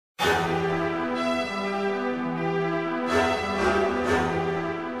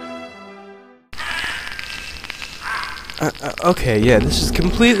Okay, yeah, this is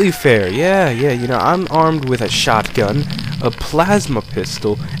completely fair. Yeah, you know, I'm armed with a shotgun, a plasma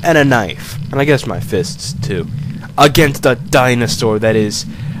pistol, and a knife. And I guess my fists, too. Against a dinosaur that is...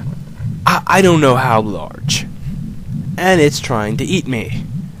 I don't know how large. And it's trying to eat me.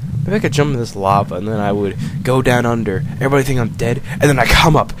 Maybe I could jump in this lava, and then I would go down under. Everybody think I'm dead, and then I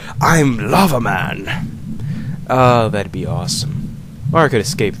come up. I'm Lava Man. Oh, that'd be awesome. Or I could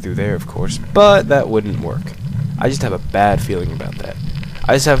escape through there, of course, but that wouldn't work. I just have a bad feeling about that.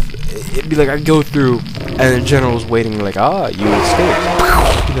 I just have... It'd be like I'd go through, and the general's waiting like, ah, you escaped.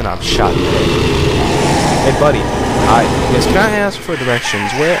 And then I'm shot dead. Hey, buddy. Hi. Yes, can I ask for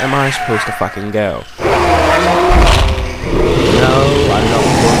directions? Where am I supposed to fucking go? No, I'm not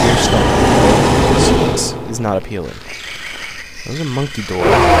going your stuff. This is not appealing. There's a monkey door. You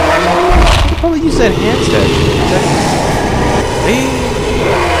could probably use that hand statue.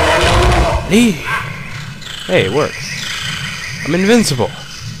 Leave. Hey, it works. I'm invincible.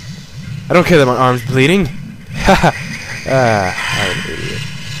 I don't care that my arm's bleeding. Haha. I'm an idiot.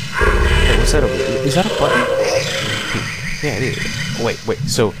 Hey, what's that over there? Is that a button? Yeah, it is. Oh, wait.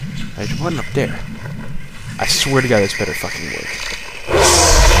 So, there's a button up there. I swear to God, this better fucking work.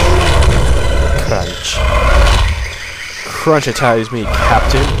 Crunch. Crunch-atize me,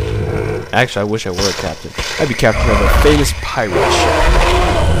 Captain. Actually, I wish I were a captain. I'd be captain of a famous pirate ship.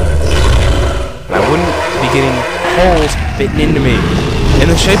 And I wouldn't be getting holes bitten into me in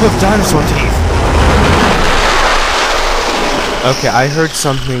the shape of dinosaur teeth. Okay, I heard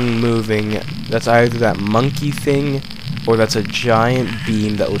something moving. That's either that monkey thing, or that's a giant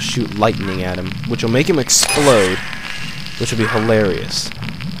beam that will shoot lightning at him, which will make him explode, which will be hilarious.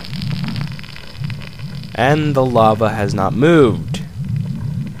 And the lava has not moved.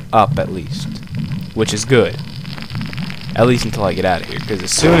 Up, at least. Which is good. At least until I get out of here, because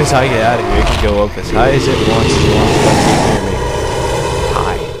as soon as I get out of here, it can go up as high as it wants as long as I can't hear me.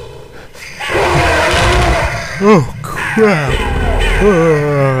 Hi. Oh, crap.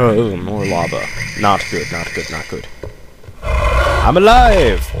 Oh, more lava. Not good, not good, not good. I'm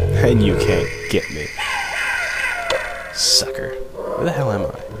alive! And you can't get me. Sucker. Where the hell am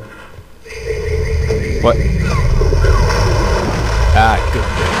I? What? Ah, good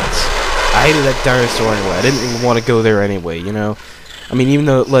riddance. I hated that dinosaur anyway. I didn't even want to go there anyway, you know? I mean, even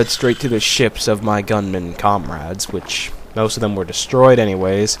though it led straight to the ships of my gunmen comrades, which most of them were destroyed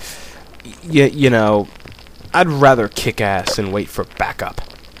anyways, you know, I'd rather kick ass and wait for backup.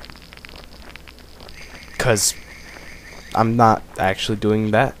 'Cause I'm not actually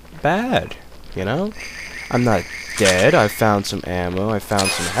doing that bad, you know? I'm not dead. I found some ammo. I found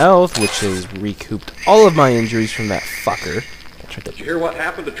some health, which has recouped all of my injuries from that fucker. Did you hear what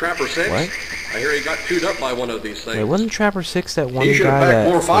happened to Trapper 6? What? I hear he got chewed up by one of these things. Wait, wasn't Trapper 6 that one he should guy have that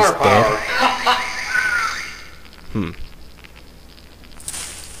more was firepower. dead?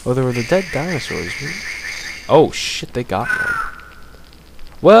 Oh, there were the dead dinosaurs. Oh, shit, they got one.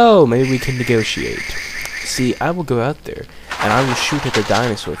 Well, maybe we can negotiate. See, I will go out there, and I will shoot at the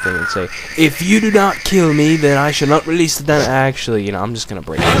dinosaur thing and say, if you do not kill me, then I shall not release the dinosaur. Actually, you know, I'm just gonna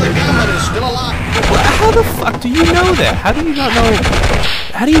break it. Is still alive. How the fuck do you know that? How do you not know?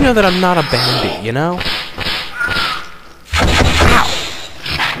 How do you know that I'm not a bandit, you know? Ow!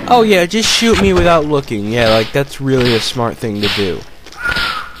 Oh, yeah, just shoot me without looking. Yeah, like, that's really a smart thing to do.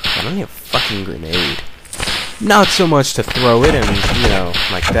 I don't need a fucking grenade. Not so much to throw it and, you know,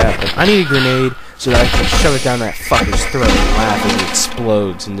 like that, but I need a grenade so that I can shove it down that fucker's throat and laugh as it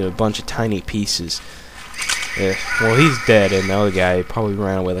explodes into a bunch of tiny pieces. Yeah, well, he's dead, and the other guy probably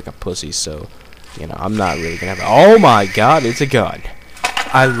ran away like a pussy, so, you know, I'm not really gonna have... Oh my god, it's a gun.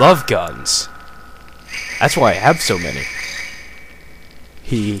 I love guns. That's why I have so many.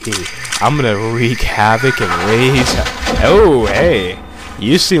 I'm gonna wreak havoc and raise... Oh, hey.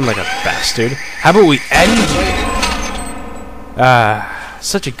 You seem like a bastard. How about we end you?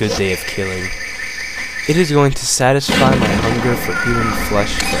 Such a good day of killing. It is going to satisfy my hunger for human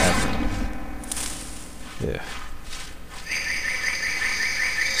flesh forever. Yeah.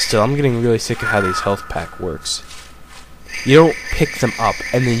 Still, I'm getting really sick of how this health pack works. You don't pick them up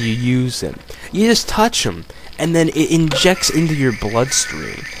and then you use them. You just touch them, and then it injects into your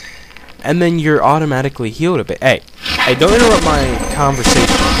bloodstream. And then you're automatically healed a bit. Hey, don't interrupt my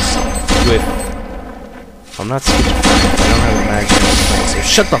conversations with... I'm not schizophrenic. I don't have imaginary friends, so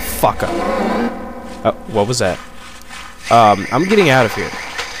shut the fuck up. What was that? I'm getting out of here.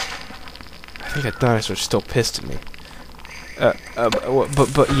 I think that dinosaur's still pissed at me.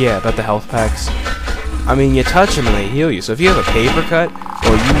 But yeah, about the health packs. I mean, you touch them and they heal you. So if you have a paper cut,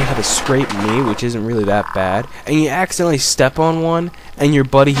 or you have a scraped knee, which isn't really that bad, and you accidentally step on one, and your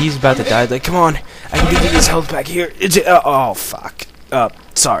buddy, he's about to die, like, come on, I can give you this health back here. Oh, fuck.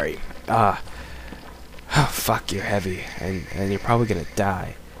 Sorry. Oh, fuck, you're heavy, and you're probably gonna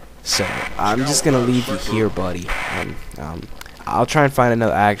die. So, I'm just gonna leave you here, buddy, and, I'll try and find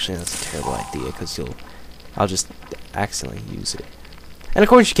another. Actually, that's a terrible idea, because I'll just accidentally use it. And of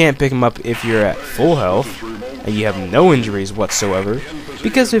course, you can't pick him up if you're at full health and you have no injuries whatsoever,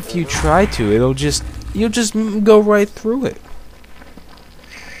 because if you try to, you'll just go right through it.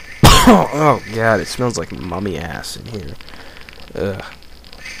 Oh god, it smells like mummy ass in here. Ugh.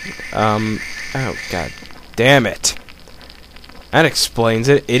 Oh god, damn it. That explains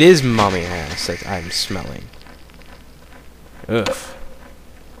it. It is mummy ass that I'm smelling. Ugh.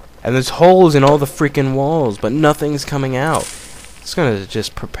 And there's holes in all the freaking walls, but nothing's coming out. It's gonna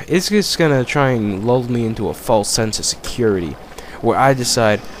just it's just gonna try and lull me into a false sense of security, where I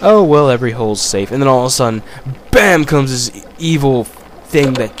decide, oh well, every hole's safe, and then all of a sudden, bam, comes this evil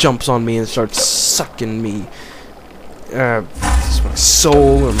thing that jumps on me and starts sucking me, my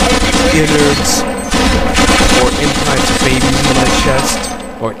soul or my innards, or implants babies in my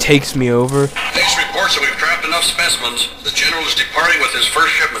chest, or it takes me over. These reports that we've trapped enough specimens. The general is departing with his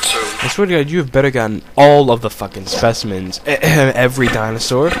first shipment soon. I swear to God, you have better gotten all of the fucking specimens, every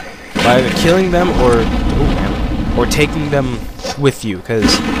dinosaur, by either killing them or taking them with you,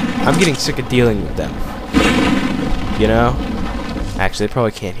 because I'm getting sick of dealing with them. You know? Actually, they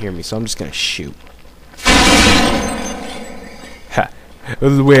probably can't hear me, so I'm just gonna shoot. Ha!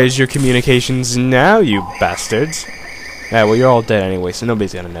 Where's your communications now, you bastards? Yeah, well, you're all dead anyway, so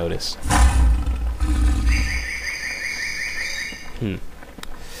nobody's gonna notice.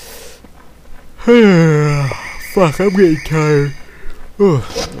 Fuck, I'm getting tired. What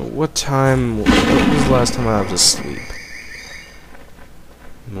was the last time I was asleep?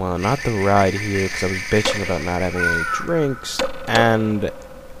 Well, not the ride here, because I was bitching about not having any drinks, and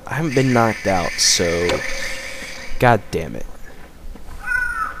I haven't been knocked out, so god damn it.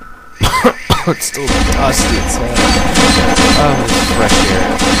 It's still dusty as hell. Oh, this fresh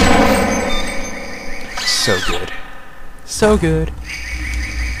air. So good. So good.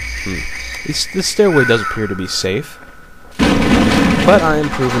 This stairway does appear to be safe, but I am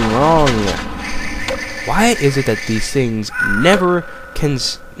proven wrong. Why is it that these things never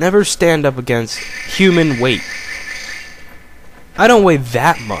stand up against human weight? I don't weigh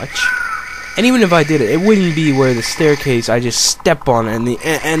that much, and even if I did it wouldn't be where the staircase I just step on and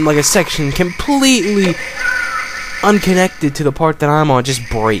like a section completely unconnected to the part that I'm on just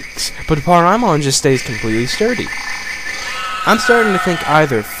breaks, but the part I'm on just stays completely sturdy. I'm starting to think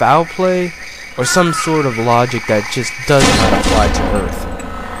either foul play or some sort of logic that just does not apply to Earth.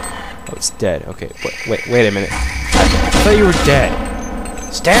 Oh, it's dead. Okay, wait a minute. I thought you were dead.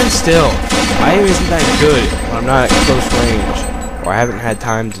 Stand still. My aim isn't that good when I'm not at close range, or I haven't had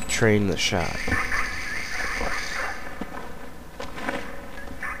time to train the shot.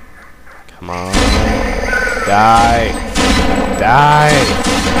 Come on. Die. Die.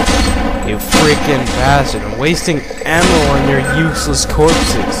 You freaking bastard. I'm wasting ammo on your useless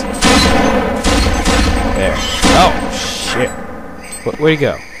corpses. There. Oh, shit. Where'd he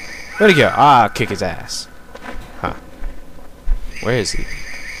go? Where'd he go? Ah, I'll kick his ass. Huh. Where is he?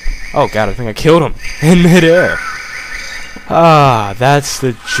 Oh, God, I think I killed him in midair. Ah, that's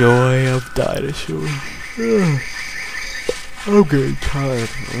the joy of dinosaurs. I'm getting tired.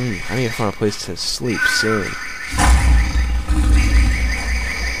 I need to find a place to sleep soon.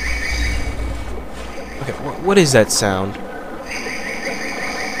 Okay, what is that sound?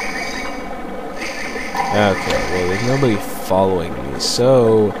 Okay, well, there's nobody following me,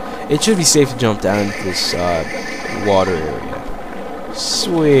 so it should be safe to jump down into this water area.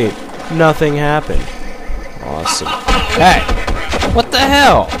 Sweet. Nothing happened. Awesome. Hey! What the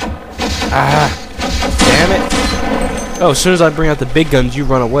hell? Ah! Damn it! Oh, as soon as I bring out the big guns, you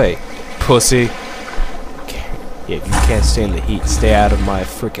run away. Pussy. Yeah, if you can't stand the heat, stay out of my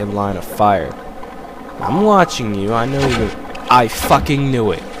freaking line of fire. I'm watching you. I know you. I fucking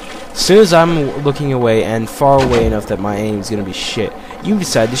knew it. As soon as I'm looking away and far away enough that my aim's gonna be shit, you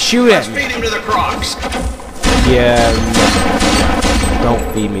decide to shoot at me. Feed him to the crocs. Yeah, no.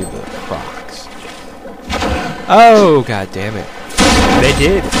 Don't feed me the crocs. Oh, god damn it. They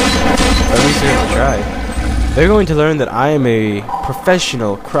did. Or at least they're gonna try. They're going to learn that I am a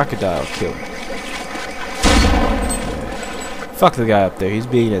professional crocodile killer. Fuck the guy up there. He's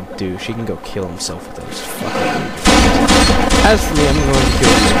being a douche. He can go kill himself with those fucking douches. As for me, I'm going to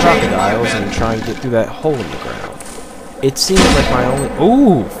kill these crocodiles and try and get through that hole in the ground. It seems like my only...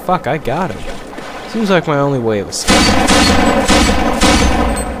 Ooh, fuck, I got him. Seems like my only way of escape.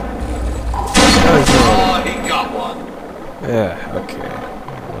 Okay.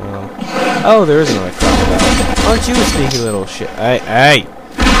 Well. Oh, there is another crocodile. Aren't you a sneaky little shit? Hey!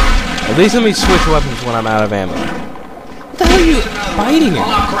 At least let me switch weapons when I'm out of ammo. What the hell are you biting him?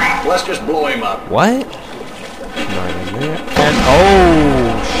 Oh crap! Let's just blow him up. What? Right in there. And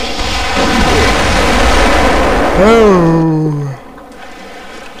oh shit.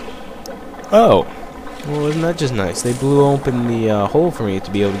 Oh. Well, isn't that just nice? They blew open the hole for me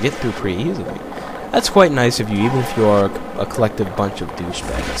to be able to get through pretty easily. That's quite nice of you, even if you are a collective bunch of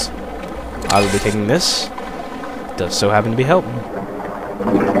douchebags. I will be taking this. It does so happen to be help.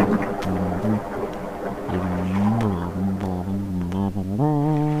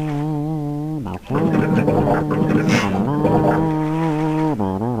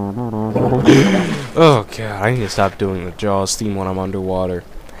 Oh god, I need to stop doing the Jaws theme when I'm underwater.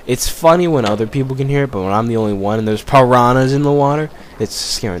 It's funny when other people can hear it, but when I'm the only one and there's piranhas in the water, it's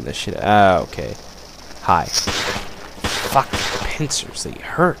scaring the shit out. Ah, okay. Hi. Fuck, pincers, they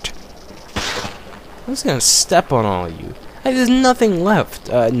hurt. I'm just gonna step on all of you. Hey, there's nothing left.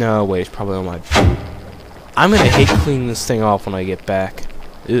 No, wait, it's probably on my boot. I'm gonna hate cleaning this thing off when I get back.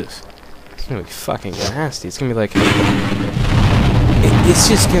 Ugh. It's gonna be fucking nasty. It's gonna be like... It's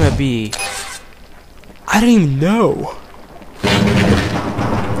just gonna be... I don't even know.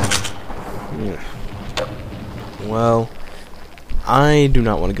 Well, I do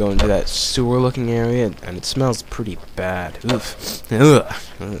not want to go into that sewer-looking area, and it smells pretty bad. Oof. Ugh.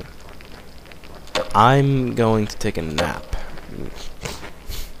 Ugh. I'm going to take a nap.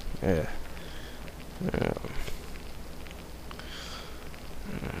 Yeah.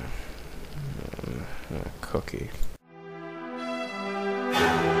 Cookie.